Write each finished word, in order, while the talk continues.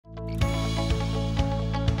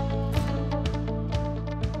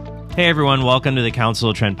Hey everyone, welcome to the Council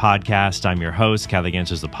of Trent podcast. I'm your host, Catholic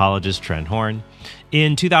Answers apologist Trent Horn.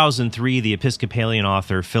 In 2003, the Episcopalian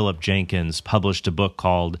author Philip Jenkins published a book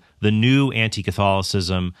called The New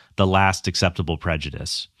Anti-Catholicism, The Last Acceptable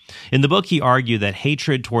Prejudice. In the book, he argued that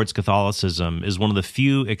hatred towards Catholicism is one of the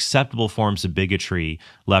few acceptable forms of bigotry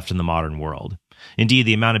left in the modern world. Indeed,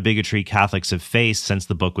 the amount of bigotry Catholics have faced since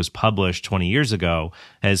the book was published 20 years ago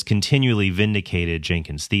has continually vindicated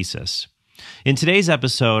Jenkins' thesis. In today's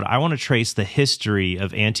episode, I want to trace the history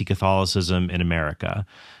of anti-Catholicism in America,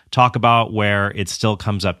 talk about where it still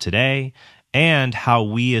comes up today, and how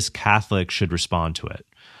we as Catholics should respond to it.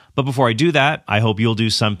 But before I do that, I hope you'll do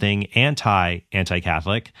something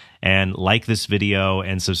anti-Catholic and like this video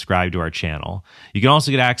and subscribe to our channel. You can also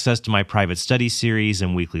get access to my private study series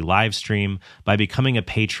and weekly live stream by becoming a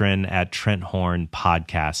patron at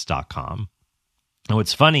TrentHornPodcast.com. And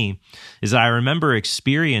what's funny is that I remember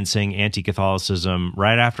experiencing anti-Catholicism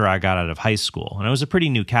right after I got out of high school, and I was a pretty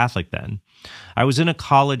new Catholic then. I was in a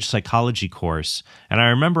college psychology course, and I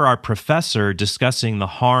remember our professor discussing the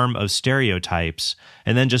harm of stereotypes,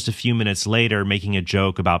 and then just a few minutes later making a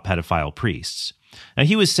joke about pedophile priests. Now,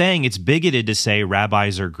 he was saying it's bigoted to say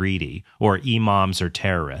rabbis are greedy or imams are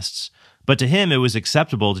terrorists, but to him it was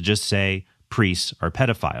acceptable to just say priests are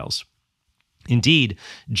pedophiles. Indeed,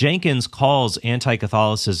 Jenkins calls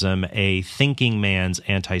anti-Catholicism a thinking man's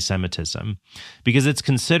anti-Semitism because it's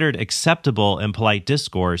considered acceptable in polite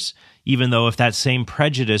discourse, even though if that same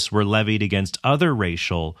prejudice were levied against other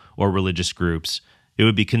racial or religious groups, it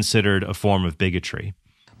would be considered a form of bigotry.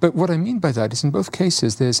 But what I mean by that is in both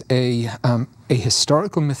cases there's a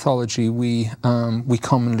historical mythology we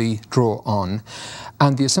commonly draw on,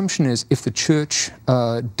 and the assumption is if the church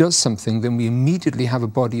does something, then we immediately have a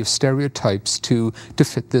body of stereotypes to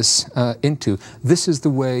fit this into. This is the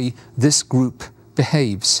way this group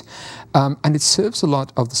behaves. And it serves a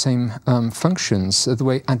lot of the same functions, the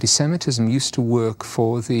way anti-Semitism used to work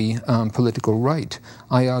for the political right.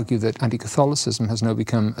 I argue that anti-Catholicism has now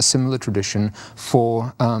become a similar tradition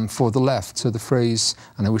for the left. So the phrase,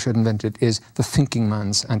 and I wish I'd invented it, is the thinking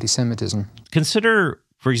man's anti-Semitism. Consider,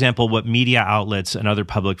 for example, what media outlets and other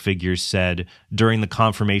public figures said during the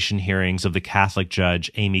confirmation hearings of the Catholic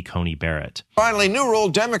judge Amy Coney Barrett. Finally, New Rule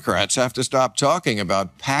Democrats have to stop talking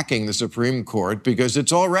about packing the Supreme Court because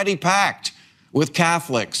it's already packed with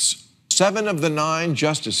Catholics. 7 of the 9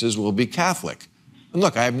 justices will be Catholic. And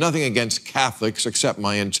look, I have nothing against Catholics except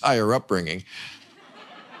my entire upbringing.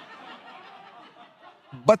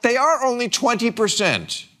 But they are only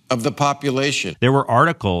 20% of the population. There were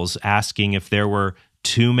articles asking if there were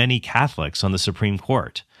too many Catholics on the Supreme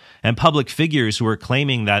Court, and public figures who were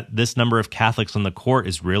claiming that this number of Catholics on the court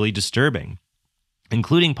is really disturbing,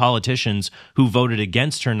 including politicians who voted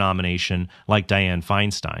against her nomination, like Dianne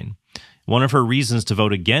Feinstein. One of her reasons to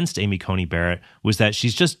vote against Amy Coney Barrett was that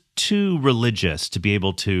she's just too religious to be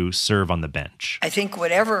able to serve on the bench. I think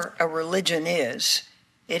whatever a religion is,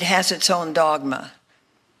 it has its own dogma.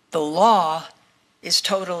 The law is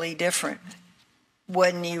totally different.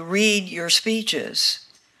 When you read your speeches,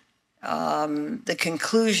 the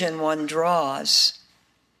conclusion one draws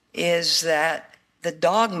is that the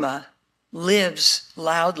dogma lives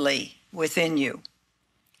loudly within you.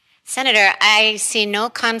 Senator, I see no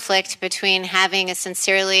conflict between having a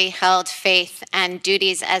sincerely held faith and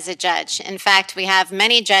duties as a judge. In fact, we have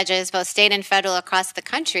many judges, both state and federal, across the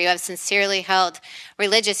country who have sincerely held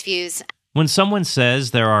religious views. When someone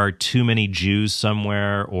says there are too many Jews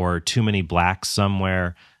somewhere or too many blacks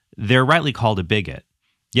somewhere, they're rightly called a bigot.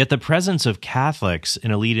 Yet the presence of Catholics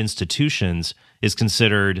in elite institutions is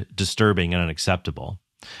considered disturbing and unacceptable.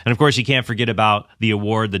 And of course, you can't forget about the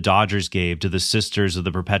award the Dodgers gave to the Sisters of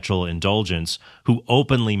the Perpetual Indulgence, who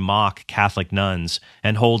openly mock Catholic nuns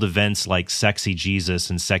and hold events like Sexy Jesus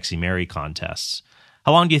and Sexy Mary contests.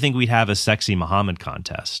 How long do you think we'd have a Sexy Muhammad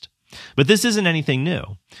contest? But this isn't anything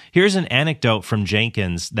new. Here's an anecdote from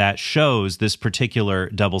Jenkins that shows this particular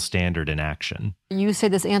double standard in action. You say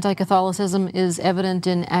this anti-Catholicism is evident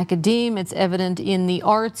in academia, it's evident in the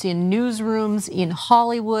arts, in newsrooms, in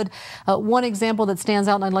Hollywood. One example that stands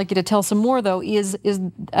out, and I'd like you to tell some more, though, is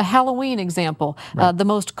a Halloween example. Right. The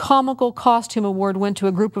most comical costume award went to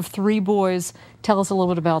a group of 3 boys. Tell us a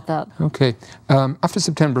little bit about that. Okay. After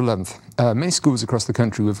September 11th, many schools across the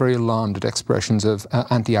country were very alarmed at expressions of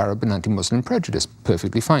anti-Arab and anti-Muslim prejudice.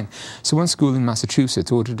 Perfectly fine. So one school in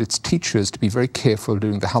Massachusetts ordered its teachers to be very careful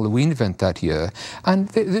during the Halloween event that year, and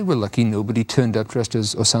they were lucky nobody turned up dressed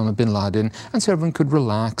as Osama bin Laden, and so everyone could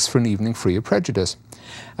relax for an evening free of prejudice.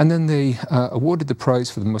 And then they awarded the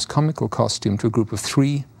prize for the most comical costume to a group of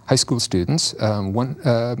 3 high school students,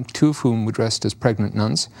 two of whom were dressed as pregnant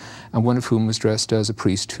nuns, and one of whom was dressed as a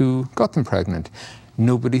priest who got them pregnant.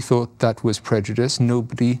 Nobody thought that was prejudice.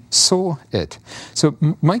 Nobody saw it. So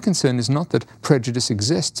my concern is not that prejudice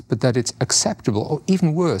exists, but that it's acceptable, or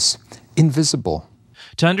even worse, invisible.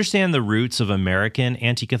 To understand the roots of American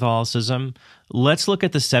anti-Catholicism, let's look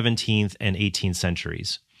at the 17th and 18th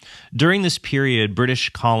centuries. During this period, British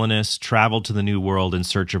colonists traveled to the New World in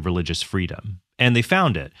search of religious freedom, and they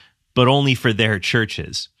found it, but only for their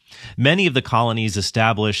churches. Many of the colonies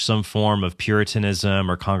established some form of Puritanism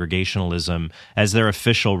or Congregationalism as their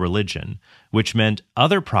official religion, which meant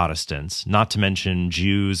other Protestants, not to mention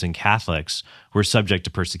Jews and Catholics, were subject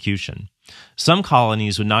to persecution. Some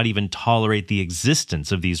colonies would not even tolerate the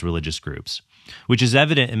existence of these religious groups, which is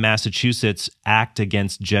evident in Massachusetts' Act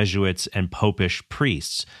Against Jesuits and Popish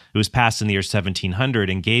Priests. It was passed in the year 1700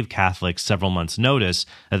 and gave Catholics several months' notice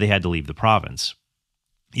that they had to leave the province.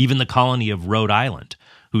 Even the colony of Rhode Island,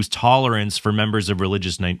 whose tolerance for members of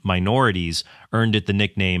religious minorities earned it the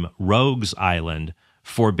nickname Rogues Island,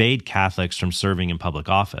 forbade Catholics from serving in public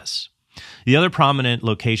office. The other prominent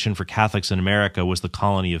location for Catholics in America was the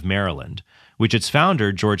colony of Maryland, which its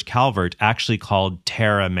founder, George Calvert, actually called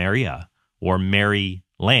Terra Maria, or Mary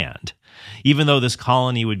Land. Even though this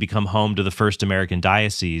colony would become home to the first American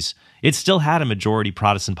diocese, it still had a majority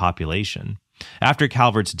Protestant population. After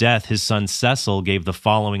Calvert's death, his son Cecil gave the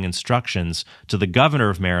following instructions to the governor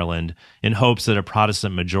of Maryland in hopes that a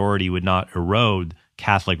Protestant majority would not erode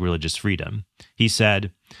Catholic religious freedom. He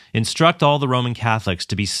said, "Instruct all the Roman Catholics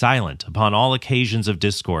to be silent upon all occasions of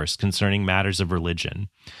discourse concerning matters of religion,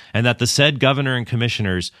 and that the said governor and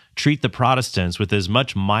commissioners treat the Protestants with as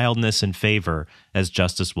much mildness and favor as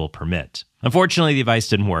justice will permit." Unfortunately, the advice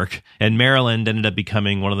didn't work, and Maryland ended up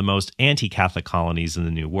becoming one of the most anti-Catholic colonies in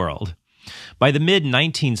the New World. By the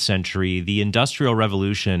mid-19th century, the Industrial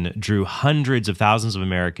Revolution drew hundreds of thousands of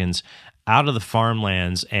Americans out of the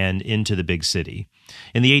farmlands and into the big city.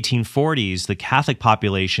 In the 1840s, the Catholic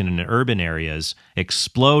population in urban areas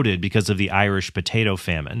exploded because of the Irish potato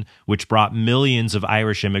famine, which brought millions of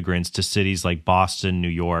Irish immigrants to cities like Boston, New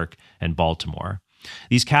York, and Baltimore.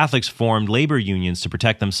 These Catholics formed labor unions to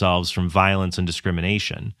protect themselves from violence and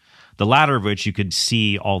discrimination, the latter of which you could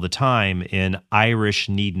see all the time in Irish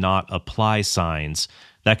need not apply signs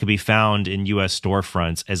that could be found in U.S.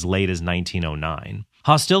 storefronts as late as 1909.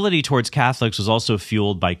 Hostility towards Catholics was also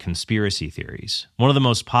fueled by conspiracy theories. One of the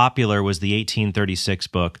most popular was the 1836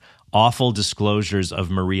 book, Awful Disclosures of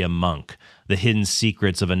Maria Monk, The Hidden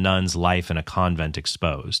Secrets of a Nun's Life in a Convent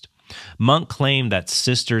Exposed. Monk claimed that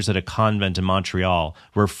sisters at a convent in Montreal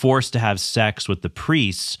were forced to have sex with the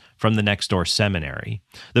priests from the next-door seminary.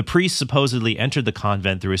 The priests supposedly entered the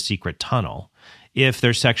convent through a secret tunnel. If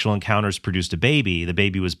their sexual encounters produced a baby, the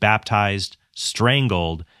baby was baptized,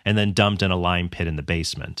 strangled, and then dumped in a lime pit in the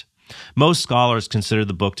basement. Most scholars consider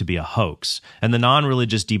the book to be a hoax, and the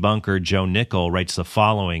non-religious debunker Joe Nickel writes the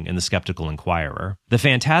following in the Skeptical Inquirer. "The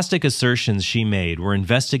fantastic assertions she made were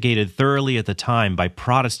investigated thoroughly at the time by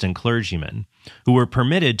Protestant clergymen, who were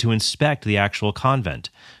permitted to inspect the actual convent,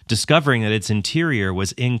 discovering that its interior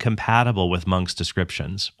was incompatible with Monk's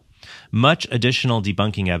descriptions. Much additional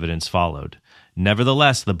debunking evidence followed.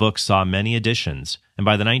 Nevertheless, the book saw many editions, and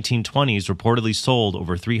by the 1920s reportedly sold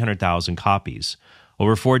over 300,000 copies.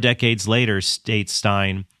 Over 4 decades later, states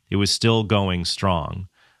Stein, it was still going strong.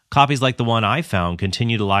 Copies like the one I found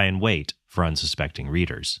continue to lie in wait for unsuspecting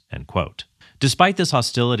readers." End quote. Despite this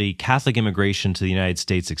hostility, Catholic immigration to the United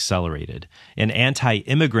States accelerated, and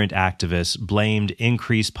anti-immigrant activists blamed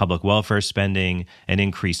increased public welfare spending and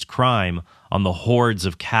increased crime on the hordes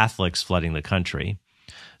of Catholics flooding the country.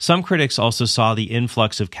 Some critics also saw the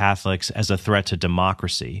influx of Catholics as a threat to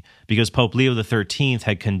democracy, because Pope Leo XIII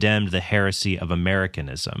had condemned the heresy of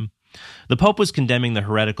Americanism. The Pope was condemning the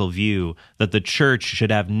heretical view that the Church should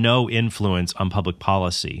have no influence on public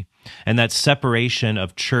policy, and that separation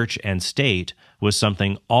of church and state was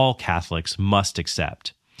something all Catholics must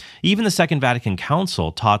accept. Even the Second Vatican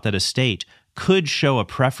Council taught that a state could show a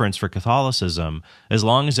preference for Catholicism as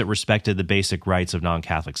long as it respected the basic rights of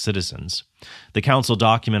non-Catholic citizens. The Council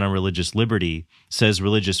document on religious liberty says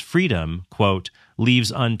religious freedom, quote,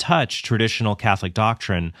 leaves untouched traditional Catholic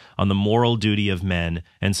doctrine on the moral duty of men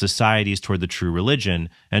and societies toward the true religion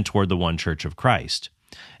and toward the one Church of Christ.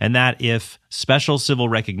 and that if special civil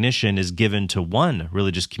recognition is given to one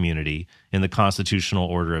religious community in the constitutional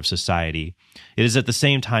order of society, it is at the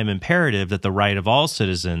same time imperative that the right of all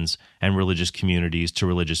citizens and religious communities to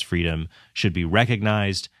religious freedom should be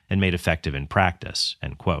recognized and made effective in practice."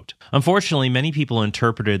 End quote. Unfortunately, many people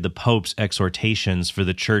interpreted the Pope's exhortations for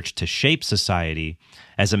the Church to shape society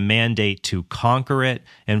as a mandate to conquer it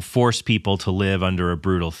and force people to live under a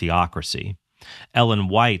brutal theocracy. Ellen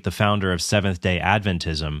White, the founder of Seventh-day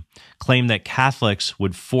Adventism, claimed that Catholics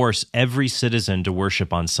would force every citizen to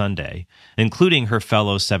worship on Sunday, including her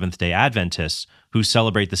fellow Seventh-day Adventists who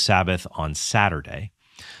celebrate the Sabbath on Saturday.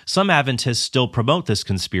 Some Adventists still promote this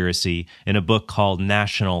conspiracy in a book called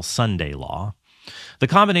National Sunday Law. The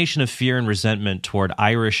combination of fear and resentment toward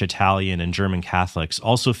Irish, Italian, and German Catholics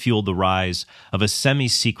also fueled the rise of a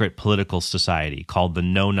semi-secret political society called the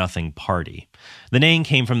Know Nothing Party. The name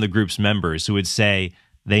came from the group's members who would say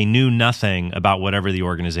they knew nothing about whatever the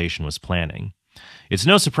organization was planning. It's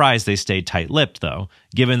no surprise they stayed tight-lipped, though,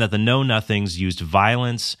 given that the Know-Nothings used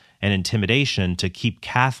violence and intimidation to keep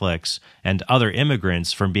Catholics and other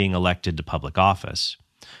immigrants from being elected to public office.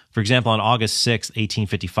 For example, on August 6,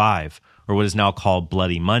 1855, or what is now called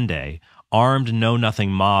Bloody Monday, armed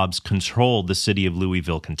Know-Nothing mobs controlled the city of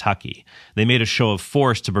Louisville, Kentucky. They made a show of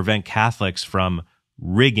force to prevent Catholics from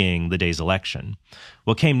rigging the day's election.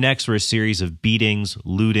 What came next were a series of beatings,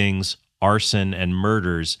 lootings, arson, and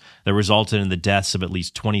murders that resulted in the deaths of at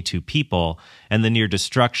least 22 people and the near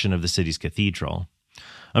destruction of the city's cathedral.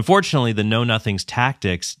 Unfortunately, the Know-Nothings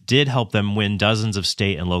tactics did help them win dozens of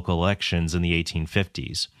state and local elections in the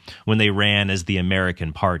 1850s, when they ran as the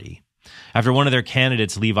American Party. After one of their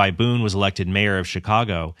candidates, Levi Boone, was elected mayor of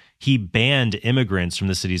Chicago, he banned immigrants from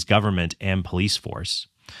the city's government and police force.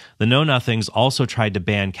 The Know-Nothings also tried to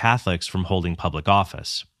ban Catholics from holding public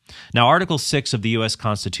office. Now, Article 6 of the U.S.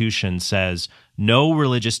 Constitution says, "No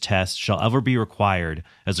religious test shall ever be required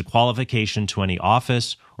as a qualification to any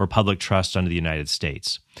office or public trust under the United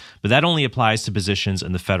States." But that only applies to positions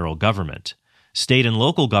in the federal government. State and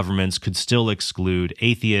local governments could still exclude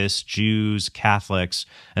atheists, Jews, Catholics,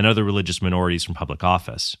 and other religious minorities from public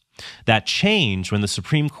office. That changed when the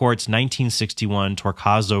Supreme Court's 1961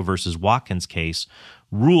 Torcaso v. Watkins case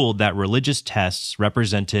ruled that religious tests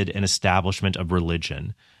represented an establishment of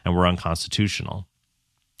religion and were unconstitutional.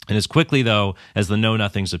 And as quickly, though, as the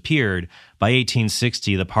Know-Nothings appeared, by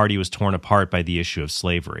 1860 the party was torn apart by the issue of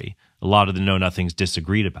slavery. A lot of the Know-Nothings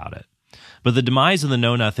disagreed about it. But the demise of the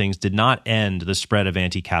Know-Nothings did not end the spread of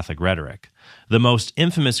anti-Catholic rhetoric. The most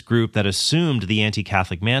infamous group that assumed the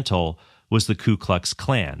anti-Catholic mantle was the Ku Klux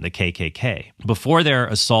Klan, the KKK. Before their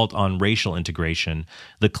assault on racial integration,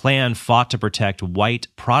 the Klan fought to protect white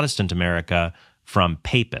Protestant America from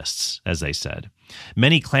papists, as they said.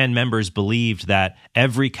 Many Klan members believed that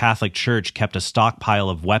every Catholic church kept a stockpile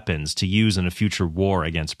of weapons to use in a future war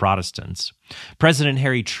against Protestants. President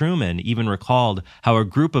Harry Truman even recalled how a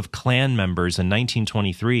group of Klan members in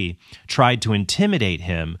 1923 tried to intimidate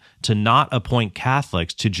him to not appoint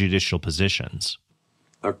Catholics to judicial positions.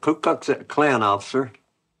 A Ku Klux Klan officer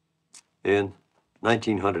in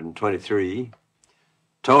 1923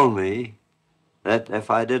 told me that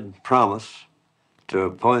if I didn't promise to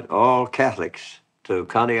appoint all Catholics to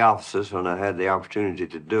county offices when I had the opportunity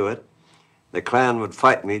to do it, the Klan would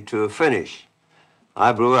fight me to a finish.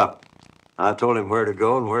 I blew up. I told him where to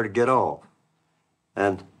go and where to get off,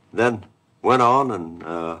 and then went on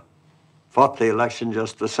and fought the election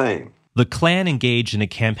just the same. The Klan engaged in a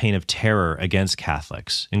campaign of terror against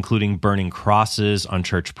Catholics, including burning crosses on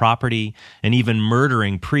church property and even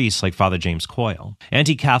murdering priests like Father James Coyle.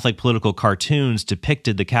 Anti-Catholic political cartoons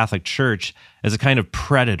depicted the Catholic Church as a kind of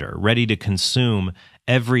predator ready to consume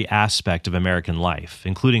every aspect of American life,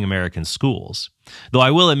 including American schools. Though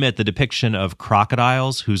I will admit the depiction of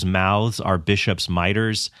crocodiles whose mouths are bishops'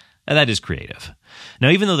 mitres, that is creative. Now,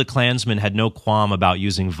 even though the Klansmen had no qualm about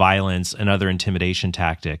using violence and other intimidation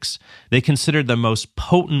tactics, they considered the most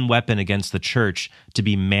potent weapon against the church to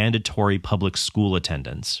be mandatory public school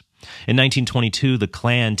attendance. In 1922, the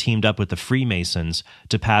Klan teamed up with the Freemasons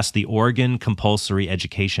to pass the Oregon Compulsory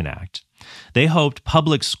Education Act. They hoped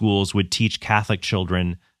public schools would teach Catholic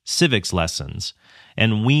children civics lessons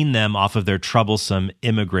and wean them off of their troublesome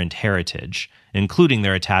immigrant heritage, including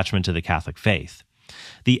their attachment to the Catholic faith.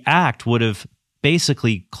 The act would have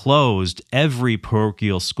basically closed every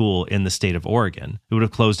parochial school in the state of Oregon. It would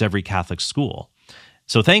have closed every Catholic school.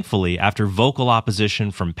 So thankfully, after vocal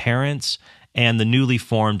opposition from parents and the newly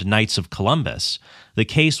formed Knights of Columbus, the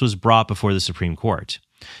case was brought before the Supreme Court.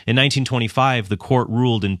 In 1925, the court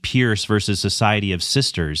ruled in Pierce v. Society of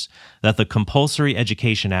Sisters that the Compulsory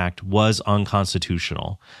Education Act was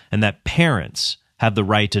unconstitutional and that parents have the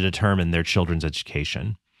right to determine their children's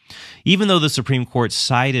education. Even though the Supreme Court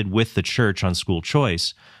sided with the church on school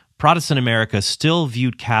choice, Protestant America still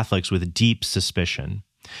viewed Catholics with deep suspicion.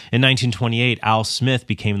 In 1928, Al Smith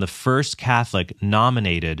became the first Catholic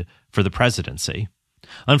nominated for the presidency.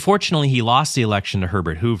 Unfortunately, he lost the election to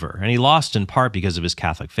Herbert Hoover, and he lost in part because of his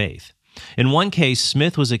Catholic faith. In one case,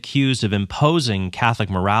 Smith was accused of imposing Catholic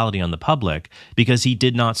morality on the public because he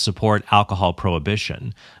did not support alcohol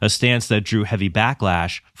prohibition, a stance that drew heavy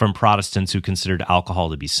backlash from Protestants who considered alcohol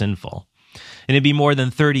to be sinful. And it'd be more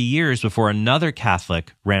than 30 years before another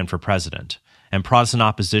Catholic ran for president, and Protestant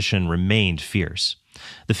opposition remained fierce.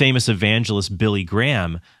 The famous evangelist Billy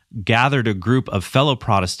Graham gathered a group of fellow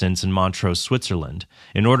Protestants in Montreux, Switzerland,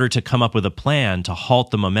 in order to come up with a plan to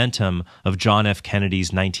halt the momentum of John F. Kennedy's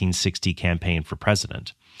 1960 campaign for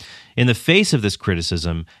president. In the face of this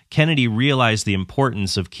criticism, Kennedy realized the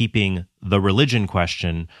importance of keeping the religion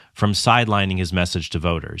question from sidelining his message to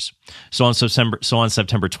voters. So on September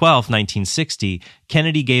 12, 1960,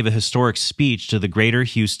 Kennedy gave a historic speech to the Greater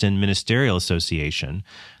Houston Ministerial Association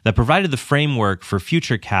that provided the framework for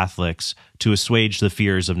future Catholics to assuage the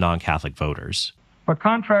fears of non-Catholic voters. For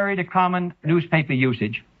contrary to common newspaper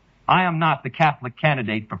usage, I am not the Catholic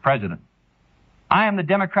candidate for president. I am the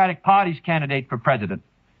Democratic Party's candidate for president,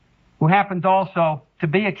 who happens also to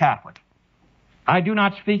be a Catholic. I do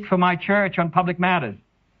not speak for my church on public matters,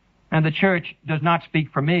 and the church does not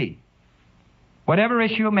speak for me. Whatever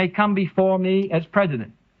issue may come before me as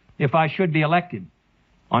president, if I should be elected,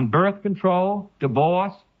 on birth control,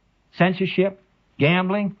 divorce, censorship,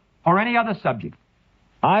 gambling, or any other subject,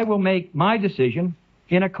 I will make my decision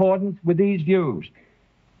in accordance with these views,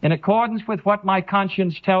 in accordance with what my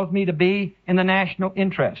conscience tells me to be in the national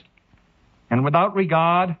interest, and without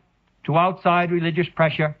regard to outside religious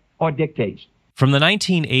pressure or dictates. From the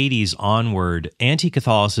 1980s onward,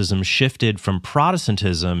 anti-Catholicism shifted from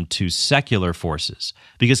Protestantism to secular forces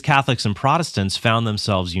because Catholics and Protestants found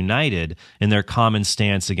themselves united in their common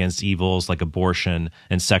stance against evils like abortion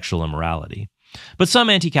and sexual immorality. But some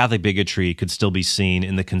anti-Catholic bigotry could still be seen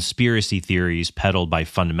in the conspiracy theories peddled by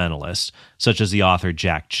fundamentalists, such as the author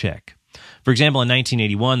Jack Chick. For example, in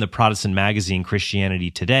 1981, the Protestant magazine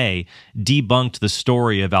Christianity Today debunked the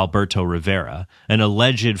story of Alberto Rivera, an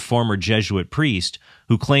alleged former Jesuit priest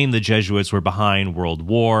who claimed the Jesuits were behind world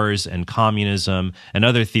wars and communism and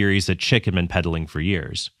other theories that Chick had been peddling for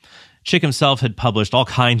years. Chick himself had published all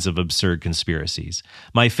kinds of absurd conspiracies.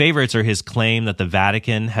 My favorites are his claim that the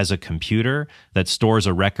Vatican has a computer that stores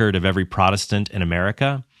a record of every Protestant in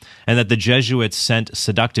America, and that the Jesuits sent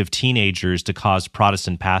seductive teenagers to cause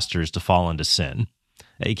Protestant pastors to fall into sin.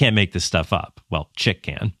 You can't make this stuff up. Well, Chick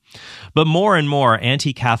can. But more and more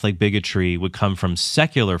anti-Catholic bigotry would come from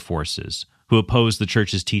secular forces who opposed the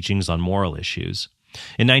church's teachings on moral issues.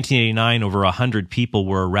 In 1989, over 100 people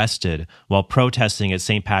were arrested while protesting at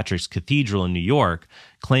St. Patrick's Cathedral in New York,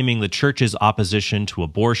 claiming the church's opposition to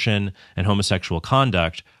abortion and homosexual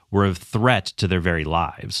conduct were a threat to their very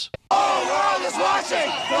lives. The whole world is watching!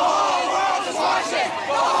 The whole world is watching!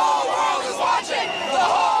 The whole world is watching! The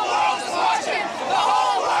whole world is watching! The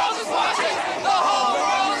whole world is watching! The whole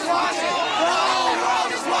world is watching! The whole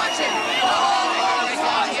world is watching! The whole world is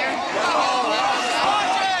watching! The whole world is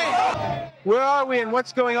watching! Where are we and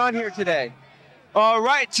what's going on here today? All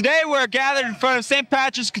right, today we're gathered in front of St.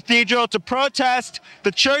 Patrick's Cathedral to protest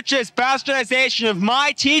the church's bastardization of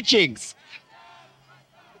my teachings.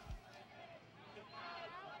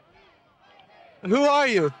 Who are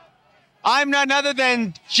you? I'm none other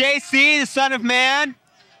than JC, the Son of Man.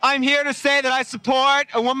 I'm here to say that I support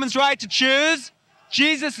a woman's right to choose.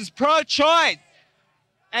 Jesus is pro-choice.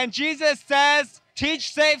 And Jesus says,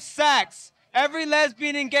 teach safe sex. Every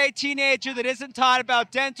lesbian and gay teenager that isn't taught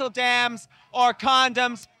about dental dams or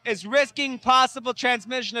condoms is risking possible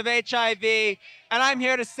transmission of HIV. And I'm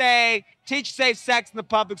here to say, teach safe sex in the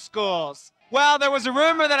public schools. Well, there was a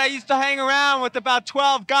rumor that I used to hang around with about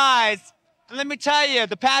 12 guys. And let me tell you,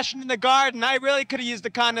 the passion in the garden, I really could have used a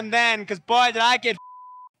condom then, because boy, did I get.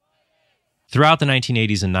 Throughout the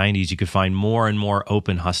 1980s and 90s, you could find more and more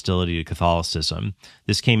open hostility to Catholicism.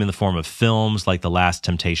 This came in the form of films like The Last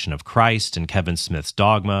Temptation of Christ and Kevin Smith's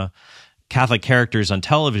Dogma. Catholic characters on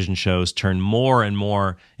television shows turned more and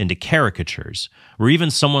more into caricatures, where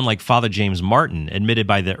even someone like Father James Martin admitted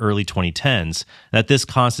by the early 2010s that this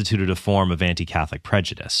constituted a form of anti-Catholic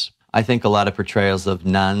prejudice. I think a lot of portrayals of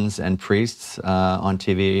nuns and priests on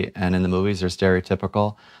TV and in the movies are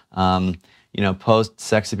stereotypical. You know,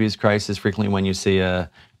 post-sex abuse crisis, frequently when you see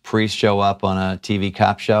a priest show up on a TV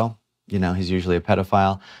cop show, he's usually a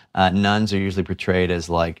pedophile. Nuns are usually portrayed as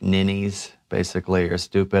like ninnies, basically, or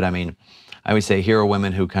stupid. I mean, I always say here are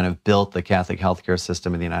women who kind of built the Catholic healthcare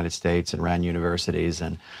system in the United States and ran universities,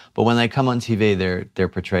 but when they come on TV, they're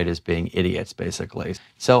portrayed as being idiots, basically.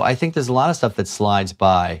 So I think there's a lot of stuff that slides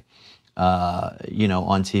by,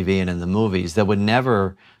 on TV and in the movies that would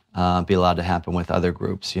never be allowed to happen with other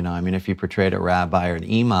groups. I mean, if you portrayed a rabbi or an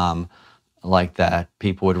imam like that,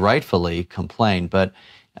 people would rightfully complain. But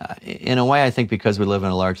in a way, I think because we live in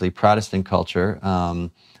a largely Protestant culture,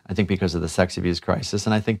 I think because of the sex abuse crisis,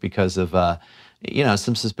 and I think because of,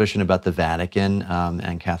 some suspicion about the Vatican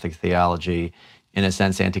and Catholic theology, in a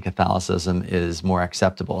sense, anti-Catholicism is more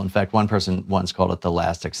acceptable. In fact, one person once called it the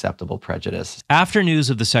last acceptable prejudice. After news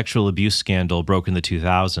of the sexual abuse scandal broke in the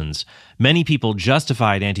 2000s, many people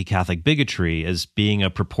justified anti-Catholic bigotry as being a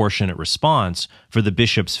proportionate response for the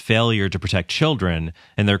bishop's failure to protect children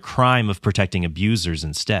and their crime of protecting abusers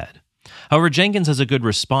instead. However, Jenkins has a good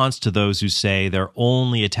response to those who say they're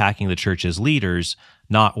only attacking the church's leaders,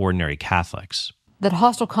 not ordinary Catholics. That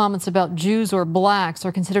hostile comments about Jews or blacks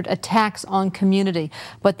are considered attacks on community,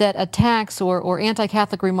 but that attacks or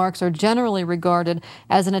anti-Catholic remarks are generally regarded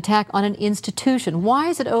as an attack on an institution. Why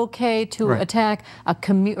is it okay to attack a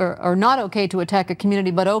or not okay to attack a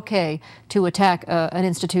community, but okay to attack an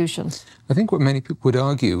institution? I think what many people would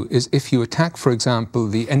argue is if you attack, for example,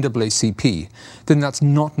 the NAACP, then that's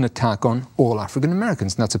not an attack on all African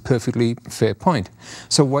Americans, and that's a perfectly fair point.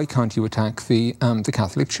 So why can't you attack the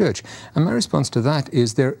Catholic Church? And my response to that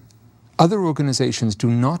is other organizations do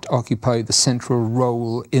not occupy the central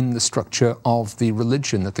role in the structure of the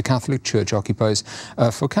religion that the Catholic Church occupies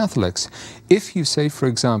for Catholics. If you say, for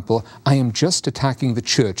example, I am just attacking the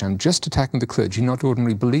church, I'm just attacking the clergy, not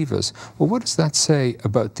ordinary believers, well, what does that say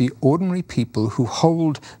about the ordinary people who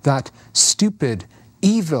hold that stupid,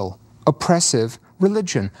 evil, oppressive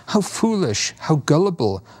religion? How foolish, how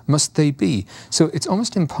gullible must they be? So it's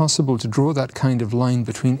almost impossible to draw that kind of line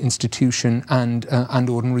between institution and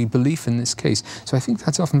ordinary belief in this case. So I think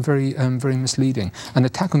that's often very misleading. An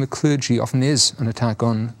attack on the clergy often is an attack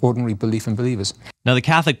on ordinary belief and believers. Now, the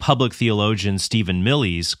Catholic public theologian Stephen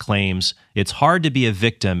Millies claims it's hard to be a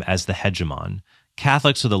victim as the hegemon.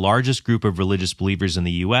 Catholics are the largest group of religious believers in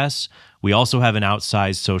the U.S. We also have an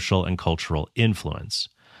outsized social and cultural influence.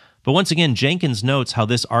 But once again, Jenkins notes how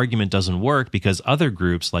this argument doesn't work because other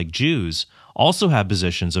groups, like Jews, also have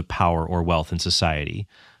positions of power or wealth in society.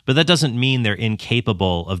 But that doesn't mean they're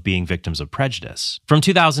incapable of being victims of prejudice. From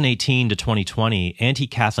 2018 to 2020,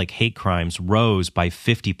 anti-Catholic hate crimes rose by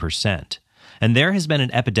 50%. And there has been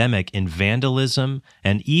an epidemic in vandalism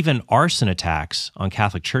and even arson attacks on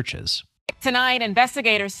Catholic churches. Tonight,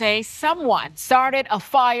 investigators say someone started a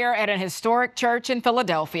fire at an historic church in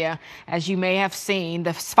Philadelphia. As you may have seen,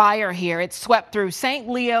 the fire here, it swept through St.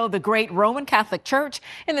 Leo, the great Roman Catholic church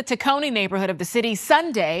in the Tacony neighborhood of the city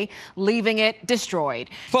Sunday, leaving it destroyed.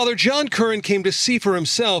 Father John Curran came to see for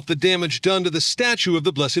himself the damage done to the statue of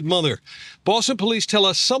the Blessed Mother. Boston police tell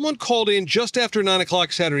us someone called in just after 9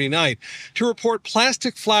 o'clock Saturday night to report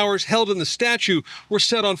plastic flowers held in the statue were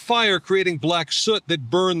set on fire, creating black soot that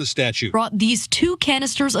burned the statue. Brought these 2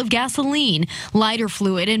 canisters of gasoline, lighter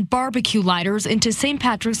fluid, and barbecue lighters into St.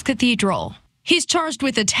 Patrick's Cathedral. He's charged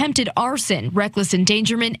with attempted arson, reckless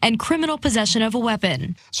endangerment, and criminal possession of a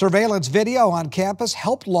weapon. Surveillance video on campus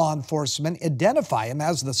helped law enforcement identify him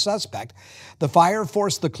as the suspect. The fire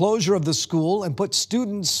forced the closure of the school and put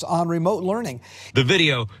students on remote learning. The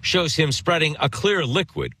video shows him spreading a clear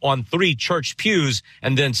liquid on 3 church pews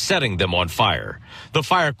and then setting them on fire. The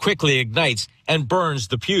fire quickly ignites and burns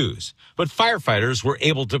the pews, but firefighters were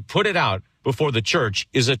able to put it out before the church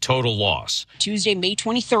is a total loss. Tuesday, May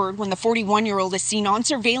 23rd, when the 41-year-old is seen on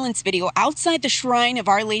surveillance video outside the shrine of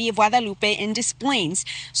Our Lady of Guadalupe in Des Plaines,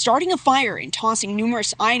 starting a fire and tossing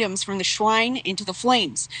numerous items from the shrine into the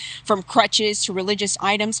flames. From crutches to religious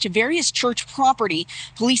items to various church property,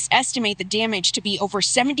 police estimate the damage to be over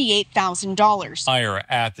 $78,000. Fire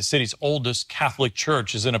at the city's oldest Catholic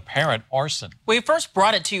church is an apparent arson. We first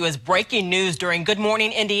brought it to you as breaking news during Good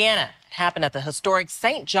Morning Indiana. Happened at the historic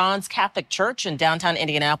St. John's Catholic Church in downtown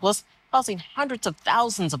Indianapolis, causing hundreds of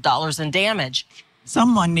thousands of dollars in damage.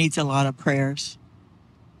 Someone needs a lot of prayers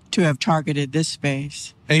to have targeted this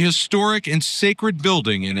space. A historic and sacred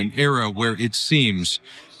building in an era where it seems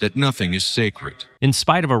that nothing is sacred. In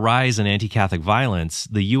spite of a rise in anti-Catholic violence,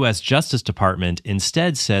 the U.S. Justice Department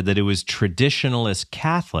instead said that it was traditionalist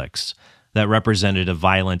Catholics that represented a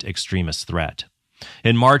violent extremist threat.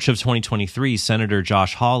 In March of 2023, Senator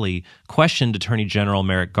Josh Hawley questioned Attorney General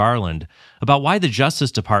Merrick Garland about why the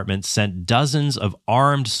Justice Department sent dozens of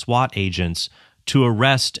armed SWAT agents to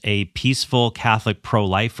arrest a peaceful Catholic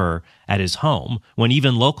pro-lifer at his home when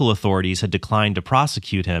even local authorities had declined to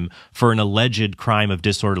prosecute him for an alleged crime of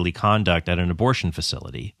disorderly conduct at an abortion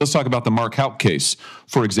facility. Let's talk about the Mark Houck case,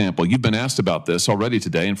 for example. You've been asked about this already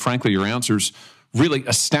today, and frankly, your answers really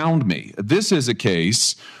astound me. This is a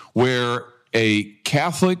case where a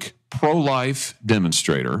Catholic pro-life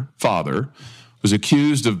demonstrator, father, was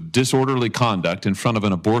accused of disorderly conduct in front of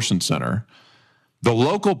an abortion center. The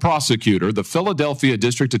local prosecutor, the Philadelphia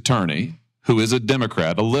district attorney, who is a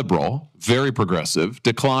Democrat, a liberal, very progressive,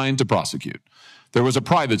 declined to prosecute. There was a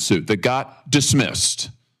private suit that got dismissed.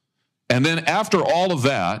 And then after all of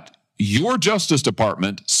that, your Justice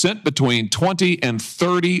Department sent between 20 and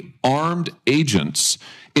 30 armed agents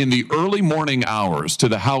in the early morning hours to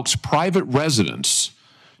the Houck's private residence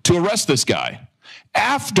to arrest this guy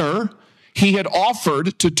after he had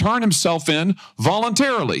offered to turn himself in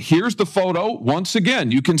voluntarily. Here's the photo. Once again,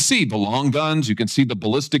 you can see the long guns. You can see the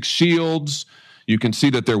ballistic shields. You can see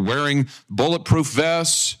that they're wearing bulletproof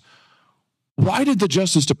vests. Why did the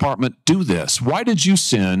Justice Department do this? Why did you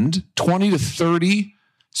send 20 to 30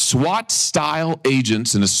 SWAT-style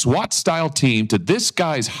agents and a SWAT-style team to this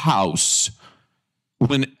guy's house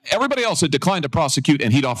when everybody else had declined to prosecute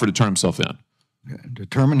and he'd offered to turn himself in?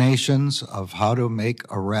 Determinations of how to make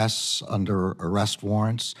arrests under arrest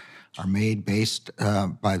warrants are made based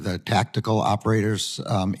by the tactical operators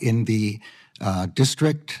in the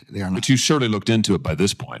district. They are not. But you surely looked into it by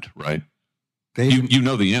this point, right? You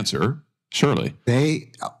know the answer, surely.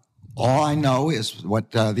 All I know is what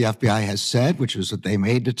the FBI has said, which is that they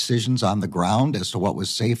made decisions on the ground as to what was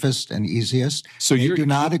safest and easiest. So you do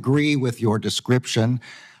not agree with your description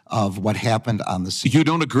of what happened on the scene. You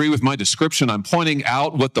don't agree with my description. I'm pointing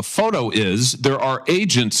out what the photo is. There are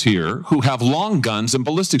agents here who have long guns and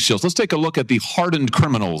ballistic shields. Let's take a look at the hardened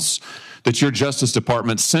criminals that your Justice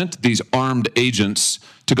Department sent these armed agents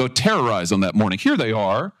to go terrorize on that morning. Here they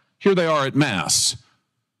are. Here they are at Mass.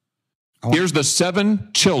 Here's the 7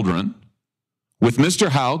 children with Mr.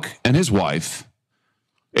 Houck and his wife.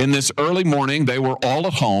 In this early morning, they were all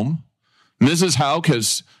at home. Mrs. Houck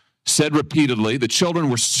has said repeatedly the children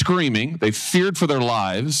were screaming. They feared for their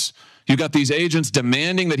lives. You've got these agents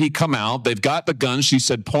demanding that he come out. They've got the guns, she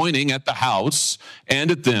said, pointing at the house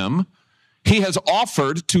and at them. He has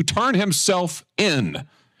offered to turn himself in.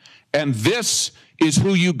 And this is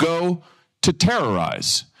who you go to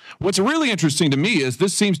terrorize. What's really interesting to me is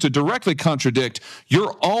this seems to directly contradict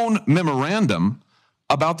your own memorandum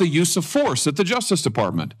about the use of force at the Justice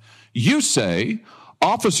Department. You say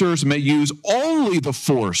officers may use only the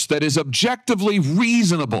force that is objectively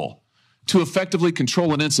reasonable to effectively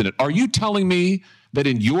control an incident. Are you telling me that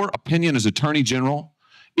in your opinion as Attorney General,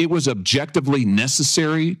 it was objectively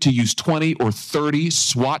necessary to use 20 or 30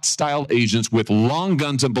 SWAT-style agents with long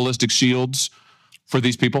guns and ballistic shields for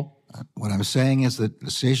these people? What I'm saying is that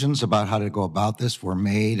decisions about how to go about this were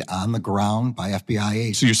made on the ground by FBI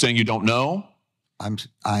agents. So you're saying you don't know?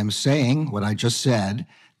 I'm saying what I just said.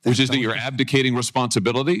 Which is that you're abdicating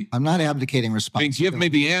responsibility? I'm not abdicating responsibility. Give me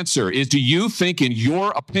the answer. Do you think, in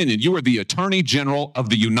your opinion, you are the Attorney General of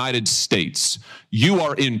the United States? You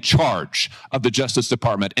are in charge of the Justice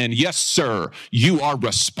Department. And yes, sir, you are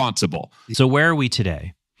responsible. So where are we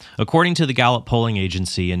today? According to the Gallup polling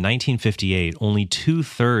agency, in 1958, only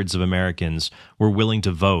 2/3 of Americans were willing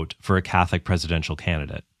to vote for a Catholic presidential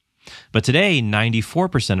candidate. But today,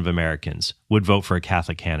 94% of Americans would vote for a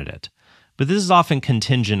Catholic candidate. But this is often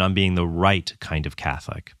contingent on being the right kind of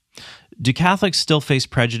Catholic. Do Catholics still face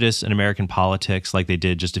prejudice in American politics like they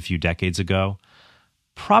did just a few decades ago?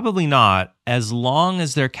 Probably not, as long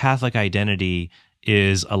as their Catholic identity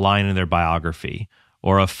is a line in their biography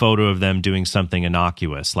or a photo of them doing something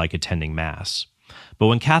innocuous like attending Mass. But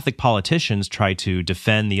when Catholic politicians try to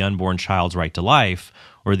defend the unborn child's right to life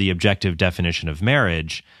or the objective definition of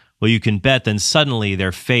marriage, well, you can bet then suddenly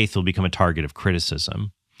their faith will become a target of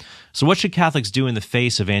criticism. So what should Catholics do in the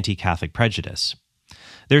face of anti-Catholic prejudice?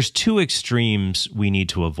 There's 2 extremes we need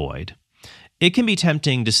to avoid. It can be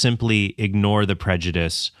tempting to simply ignore the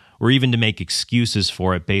prejudice or even to make excuses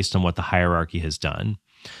for it based on what the hierarchy has done.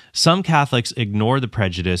 Some Catholics ignore the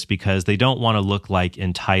prejudice because they don't want to look like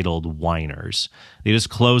entitled whiners. They just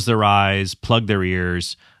close their eyes, plug their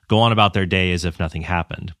ears, go on about their day as if nothing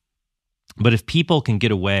happened. But if people can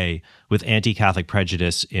get away with anti-Catholic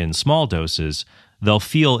prejudice in small doses, they'll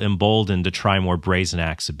feel emboldened to try more brazen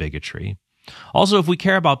acts of bigotry. Also, if we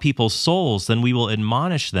care about people's souls, then we will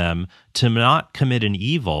admonish them to not commit an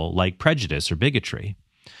evil like prejudice or bigotry.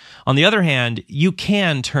 On the other hand, you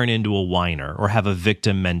can turn into a whiner or have a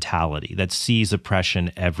victim mentality that sees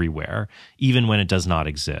oppression everywhere, even when it does not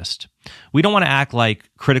exist. We don't want to act like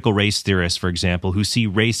critical race theorists, for example, who see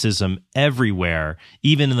racism everywhere,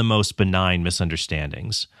 even in the most benign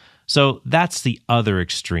misunderstandings. So that's the other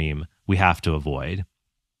extreme we have to avoid.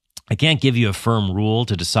 I can't give you a firm rule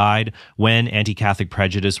to decide when anti-Catholic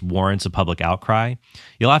prejudice warrants a public outcry.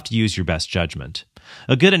 You'll have to use your best judgment.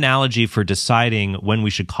 A good analogy for deciding when we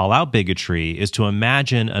should call out bigotry is to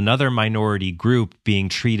imagine another minority group being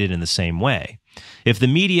treated in the same way. If the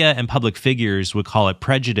media and public figures would call it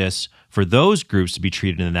prejudice for those groups to be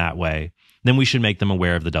treated in that way, then we should make them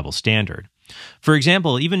aware of the double standard. For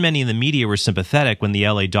example, even many in the media were sympathetic when the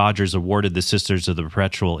LA Dodgers awarded the Sisters of the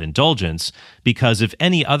Perpetual Indulgence, because if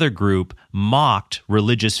any other group mocked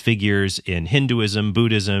religious figures in Hinduism,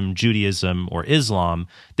 Buddhism, Judaism, or Islam,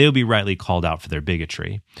 they would be rightly called out for their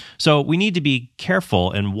bigotry. So we need to be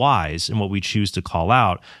careful and wise in what we choose to call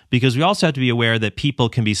out, because we also have to be aware that people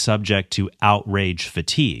can be subject to outrage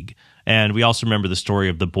fatigue. And we also remember the story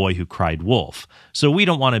of the boy who cried wolf. So we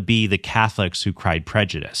don't want to be the Catholics who cried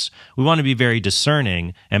prejudice. We want to be very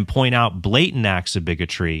discerning and point out blatant acts of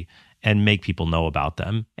bigotry and make people know about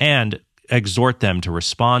them and exhort them to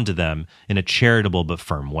respond to them in a charitable but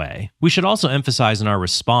firm way. We should also emphasize in our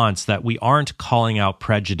response that we aren't calling out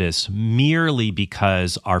prejudice merely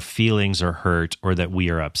because our feelings are hurt or that we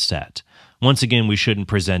are upset. Once again, we shouldn't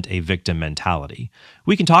present a victim mentality.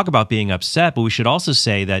 We can talk about being upset, but we should also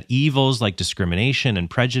say that evils like discrimination and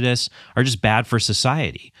prejudice are just bad for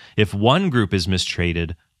society. If one group is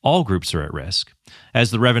mistreated, all groups are at risk. As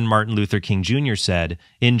the Reverend Martin Luther King Jr. said,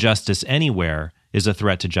 injustice anywhere is a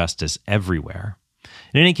threat to justice everywhere.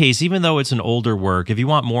 In any case, even though it's an older work, if you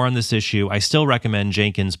want more on this issue, I still recommend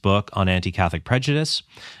Jenkins' book on anti-Catholic prejudice.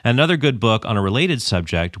 And another good book on a related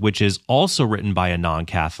subject, which is also written by a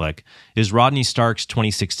non-Catholic, is Rodney Stark's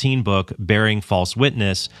 2016 book, Bearing False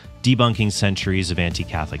Witness, Debunking Centuries of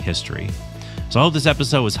Anti-Catholic History. So I hope this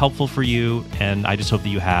episode was helpful for you, and I just hope that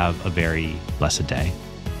you have a very blessed day.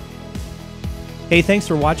 Hey, thanks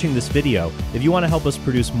for watching this video. If you want to help us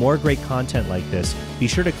produce more great content like this, be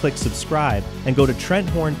sure to click subscribe and go to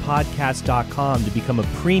TrentHornPodcast.com to become a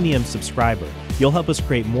premium subscriber. You'll help us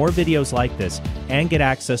create more videos like this and get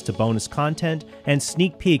access to bonus content and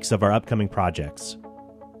sneak peeks of our upcoming projects.